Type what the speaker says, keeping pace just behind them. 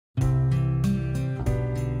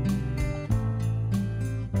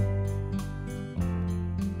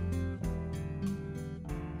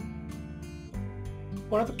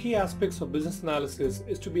One of the key aspects of business analysis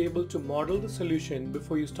is to be able to model the solution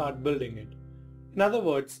before you start building it. In other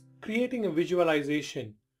words, creating a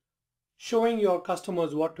visualization, showing your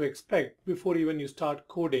customers what to expect before even you start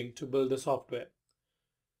coding to build the software.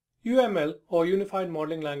 UML, or Unified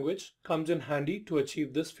Modeling Language, comes in handy to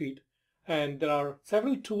achieve this feat, and there are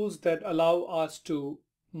several tools that allow us to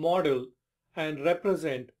model and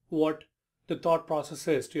represent what the thought process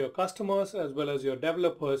is to your customers as well as your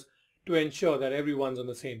developers to ensure that everyone's on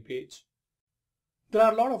the same page. There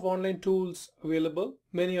are a lot of online tools available,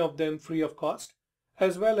 many of them free of cost,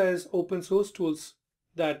 as well as open source tools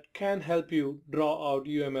that can help you draw out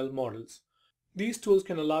UML models. These tools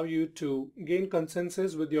can allow you to gain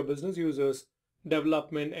consensus with your business users,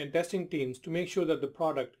 development and testing teams to make sure that the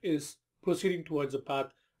product is proceeding towards a path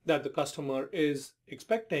that the customer is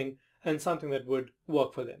expecting and something that would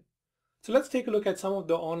work for them. So let's take a look at some of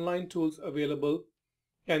the online tools available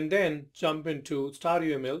and then jump into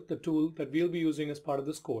StarUML, the tool that we'll be using as part of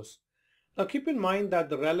this course. Now keep in mind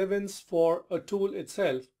that the relevance for a tool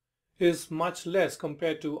itself is much less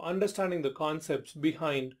compared to understanding the concepts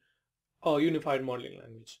behind a unified modeling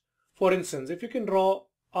language. For instance, if you can draw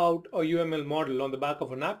out a UML model on the back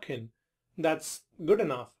of a napkin, that's good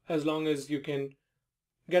enough as long as you can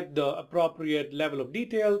get the appropriate level of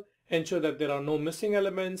detail, ensure that there are no missing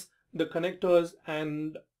elements, the connectors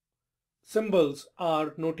and symbols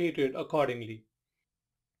are notated accordingly.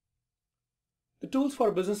 The tools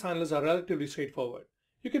for business analysts are relatively straightforward.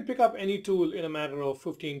 You can pick up any tool in a matter of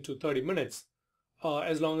 15 to 30 minutes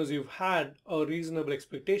as long as you've had a reasonable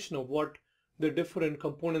expectation of what the different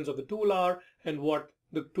components of the tool are and what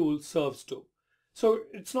the tool serves to. So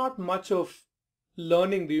it's not much of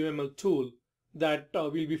learning the UML tool that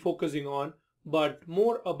we'll be focusing on, but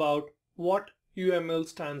more about what UML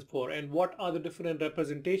stands for and what are the different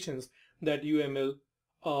representations that UML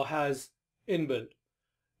has inbuilt.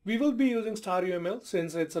 We will be using StarUML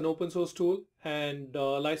since it's an open source tool, and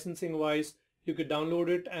licensing wise you could download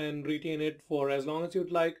it and retain it for as long as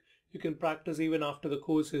you'd like. You can practice even after the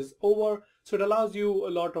course is over, so it allows you a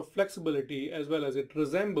lot of flexibility as well as it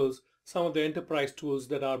resembles some of the enterprise tools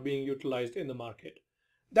that are being utilized in the market.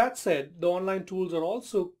 That said, the online tools are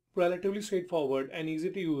also relatively straightforward and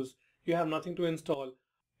easy to use. You have nothing to install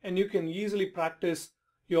and you can easily practice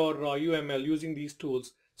your UML using these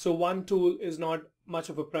tools. So one tool is not much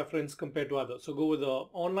of a preference compared to others. So go with the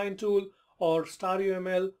online tool or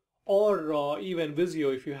StarUML or even Visio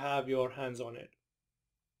if you have your hands on it.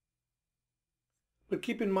 But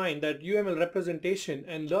keep in mind that UML representation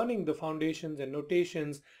and learning the foundations and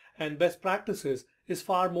notations and best practices is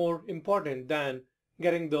far more important than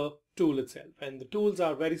getting the tool itself. And the tools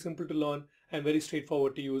are very simple to learn and very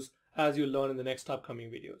straightforward to use, as you'll learn in the next upcoming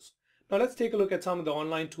videos. Now let's take a look at some of the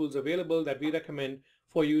online tools available that we recommend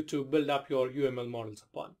for you to build up your UML models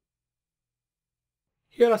upon.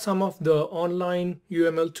 Here are some of the online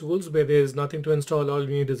UML tools where there is nothing to install. All you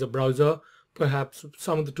need is a browser. Perhaps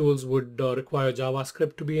some of the tools would require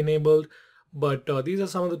JavaScript to be enabled, but these are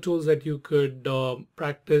some of the tools that you could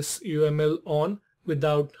practice UML on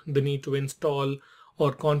without the need to install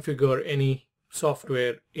or configure any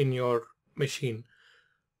software in your machine.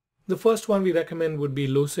 The first one we recommend would be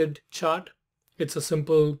Lucidchart. It's a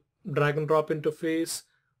simple drag and drop interface.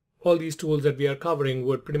 All these tools that we are covering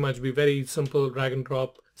would pretty much be very simple drag and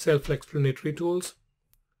drop self-explanatory tools.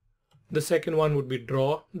 The second one would be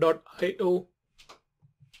draw.io.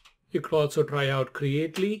 You could also try out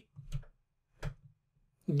Creately,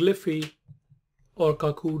 Glyphy, or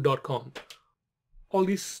Kaku.com. All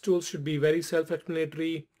these tools should be very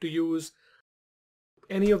self-explanatory to use.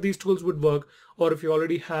 Any of these tools would work, or if you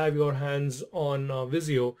already have your hands on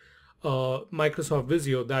Visio, Microsoft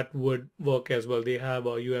Visio, that would work as well. They have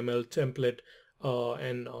a UML template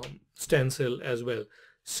and stencil as well.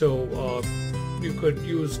 So you could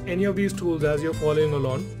use any of these tools as you're following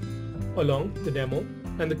along the demo.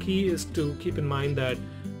 And the key is to keep in mind that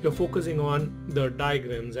you're focusing on the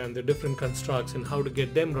diagrams and the different constructs and how to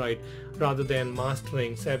get them right, rather than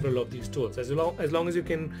mastering several of these tools. As long as you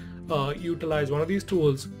can utilize one of these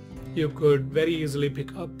tools, you could very easily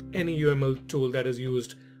pick up any UML tool that is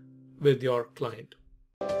used with your client.